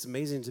kids, it's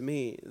amazing to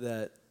me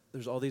that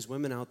there's all these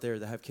women out there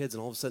that have kids,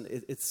 and all of a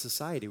sudden, it's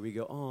society. We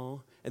go,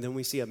 oh, and then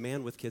we see a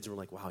man with kids, and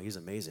we're like, wow, he's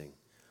amazing.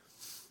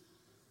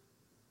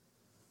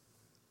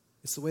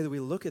 It's the way that we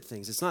look at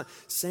things. It's not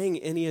saying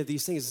any of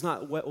these things. It's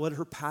not what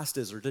her past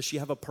is, or does she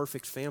have a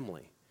perfect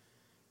family.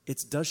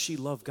 It's, does she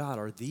love God?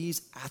 Are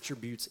these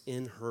attributes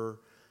in her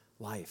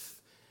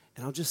life?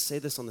 And I'll just say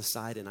this on the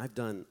side, and I've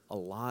done a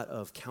lot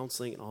of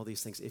counseling and all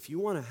these things. If you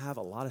want to have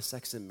a lot of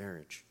sex in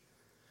marriage,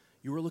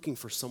 you are looking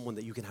for someone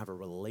that you can have a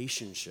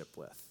relationship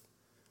with,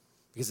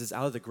 because it's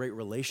out of the great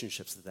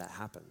relationships that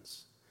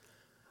happens.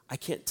 I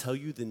can't tell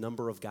you the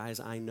number of guys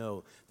I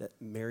know that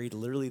married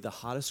literally the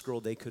hottest girl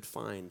they could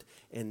find,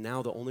 and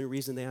now the only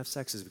reason they have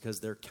sex is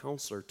because their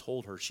counselor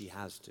told her she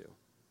has to.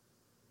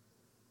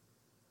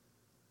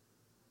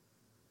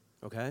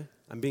 Okay?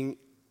 I'm being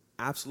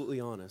absolutely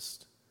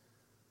honest.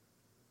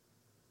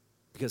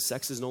 Because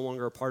sex is no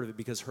longer a part of it,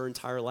 because her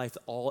entire life,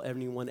 all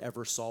anyone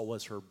ever saw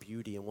was her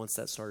beauty, and once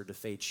that started to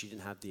fade, she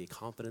didn't have the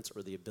confidence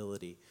or the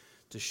ability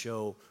to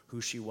show who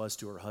she was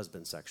to her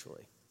husband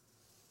sexually.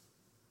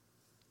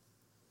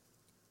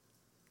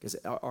 Because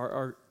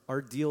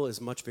our deal is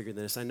much bigger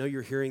than this. I know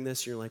you're hearing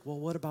this, you're like, well,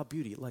 what about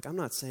beauty? Like, I'm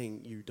not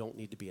saying you don't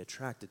need to be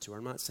attracted to her.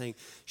 I'm not saying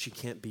she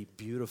can't be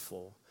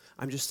beautiful.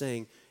 I'm just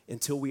saying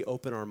until we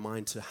open our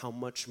mind to how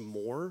much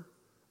more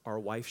our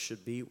wife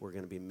should be, we're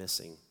going to be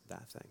missing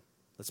that thing.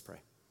 Let's pray.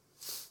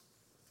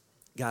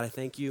 God, I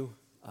thank you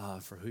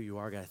for who you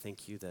are. God, I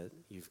thank you that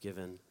you've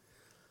given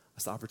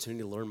us the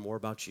opportunity to learn more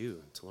about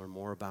you, to learn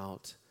more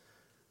about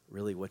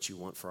really what you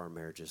want for our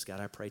marriages. God,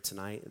 I pray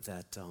tonight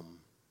that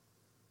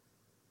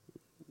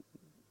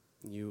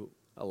you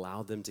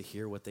allowed them to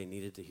hear what they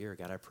needed to hear.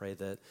 God, I pray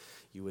that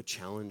you would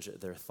challenge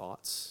their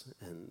thoughts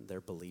and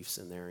their beliefs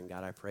in there. And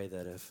God, I pray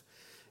that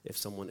if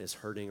someone is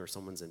hurting or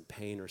someone's in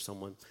pain or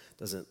someone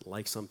doesn't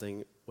like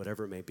something,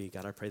 whatever it may be,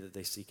 God, I pray that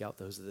they seek out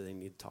those that they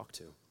need to talk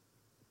to.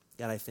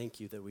 God, I thank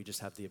you that we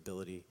just have the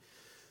ability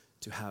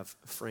to have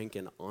frank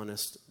and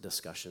honest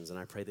discussions, and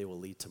I pray they will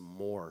lead to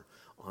more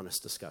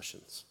honest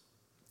discussions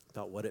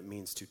about what it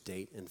means to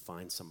date and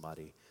find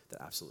somebody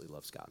that absolutely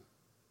loves God.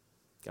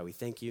 God, we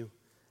thank you,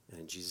 and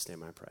in Jesus'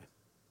 name I pray.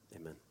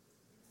 Amen.